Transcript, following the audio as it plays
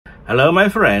Hello my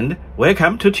friend,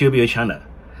 welcome to 𝐬𝐨𝐥𝐸 channel.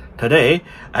 Today,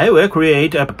 I will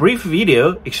create a brief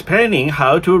video explaining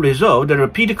how to resolve the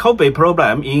repeat copy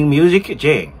problem in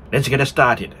𝐬𝐨𝐥𝐸. Let's get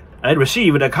started. I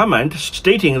received a comment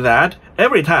stating that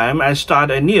every time I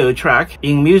start a new track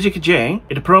in 𝐬𝐨𝐥𝐸,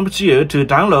 it prompts you to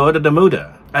download the model.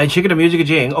 I checked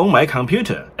𝐬𝐨𝐥𝐸 on my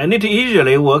computer, and it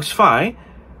usually works fine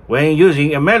when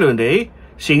using a melody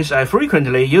since I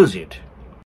frequently use it.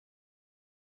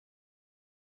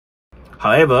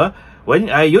 However,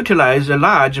 when I utilize a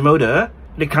large model,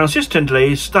 it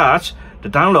consistently starts the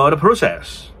download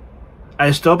process.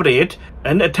 I stopped it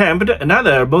and attempted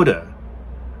another model.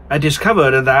 I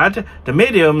discovered that the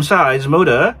medium-sized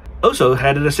model also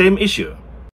had the same issue.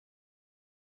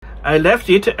 I left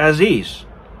it as is,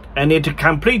 and it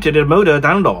completed the model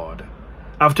download,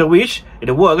 after which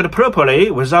it worked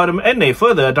properly without any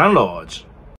further downloads.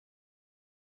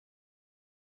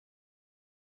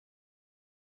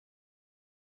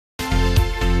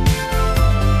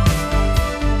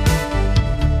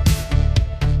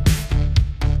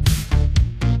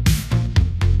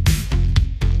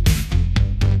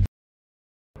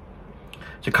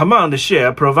 The command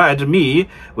shell provides me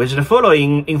with the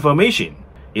following information.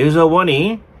 User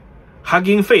warning: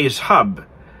 huggingface hub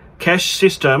cache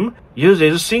system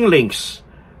uses symlinks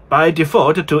by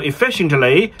default to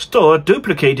efficiently store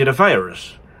duplicated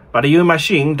files, but your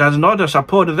machine does not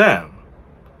support them.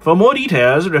 For more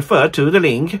details, refer to the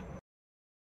link.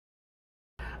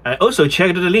 I also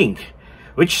checked the link,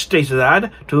 which states that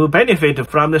to benefit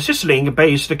from the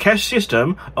syslink-based cache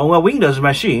system on a Windows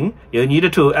machine, you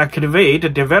need to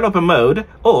activate developer mode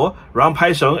or run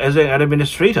Python as an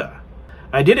administrator.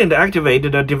 I didn't activate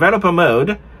the developer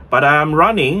mode, but I am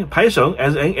running Python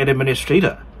as an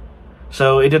administrator,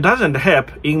 so it doesn't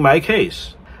help in my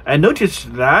case. I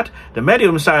noticed that the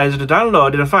medium-sized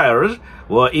downloaded files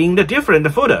were in the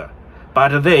different folder,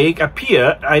 but they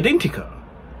appear identical.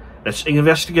 Let's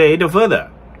investigate further.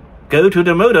 Go to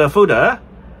the model folder,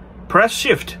 press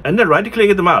Shift and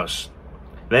right-click the mouse.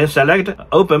 Then select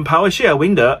Open PowerShell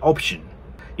window option.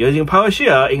 Using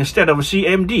PowerShell instead of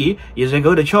CMD is a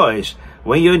good choice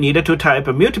when you need to type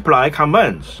multiple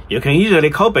commands. You can easily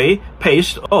copy,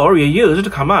 paste, or reuse the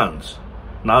commands.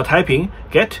 Now typing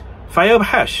get file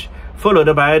hash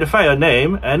followed by the file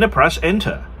name and press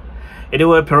Enter. It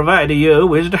will provide you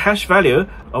with the hash value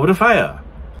of the file.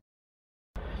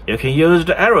 You can use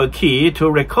the arrow key to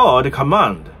record the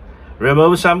command,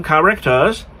 remove some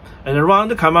characters, and run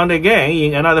the command again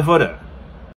in another folder,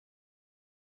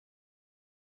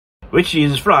 which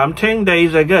is from 10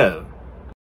 days ago.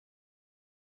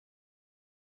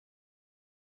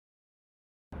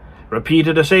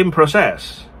 Repeat the same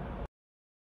process.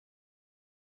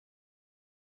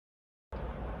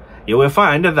 You will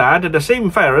find that the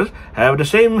same files have the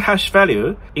same hash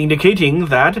value, indicating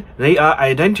that they are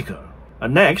identical.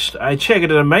 Next, I checked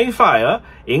the main file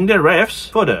in the refs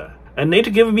folder, and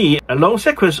it gave me a long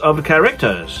sequence of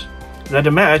characters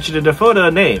that matched the folder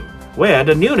name where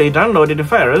the newly downloaded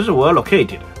files were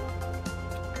located.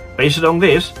 Based on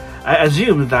this, I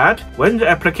assumed that when the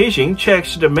application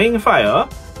checks the main file,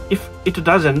 if it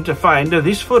doesn't find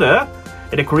this folder,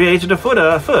 it creates the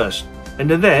folder first, and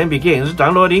then begins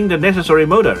downloading the necessary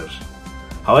models.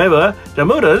 However, the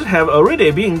models have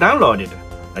already been downloaded,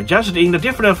 just in the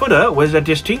different folder with a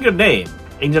distinct name.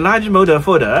 In the large model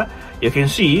folder, you can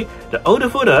see the old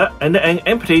folder and an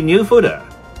empty new folder.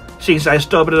 Since I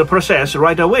stopped the process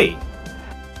right away,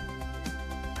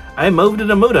 I moved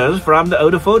the models from the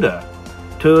old folder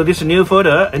to this new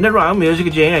folder and run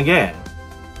𝐬𝐨𝐥𝐸 again.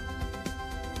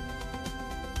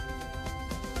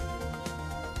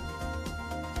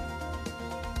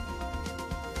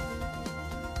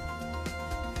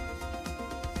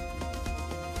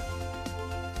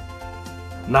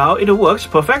 Now it works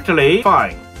perfectly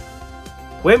fine.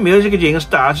 When 𝐬𝐨𝐥𝐸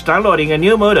starts downloading a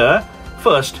new model,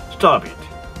 first stop it.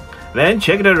 Then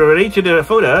check the related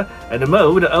folder and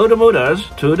move the old models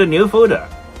to the new folder.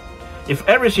 If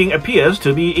everything appears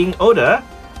to be in order,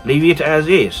 leave it as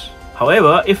is.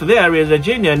 However, if there is a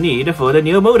genuine need for the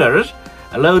new models,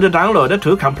 allow the download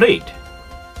to complete.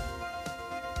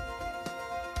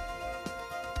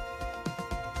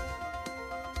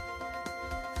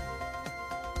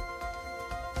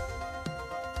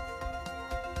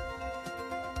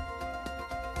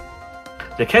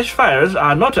 The cache files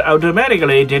are not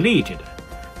automatically deleted,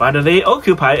 but they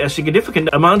occupy a significant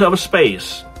amount of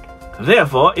space.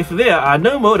 Therefore, if there are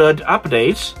no model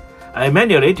updates, I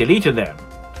manually delete them.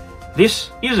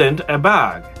 This isn't a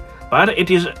bug, but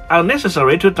it is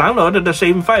unnecessary to download the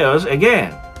same files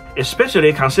again,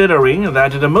 especially considering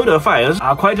that the model files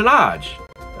are quite large.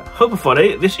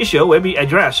 Hopefully, this issue will be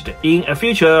addressed in a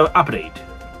future update.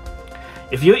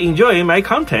 If you enjoy my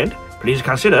content, please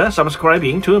consider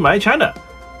subscribing to my channel.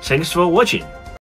 Thanks for watching.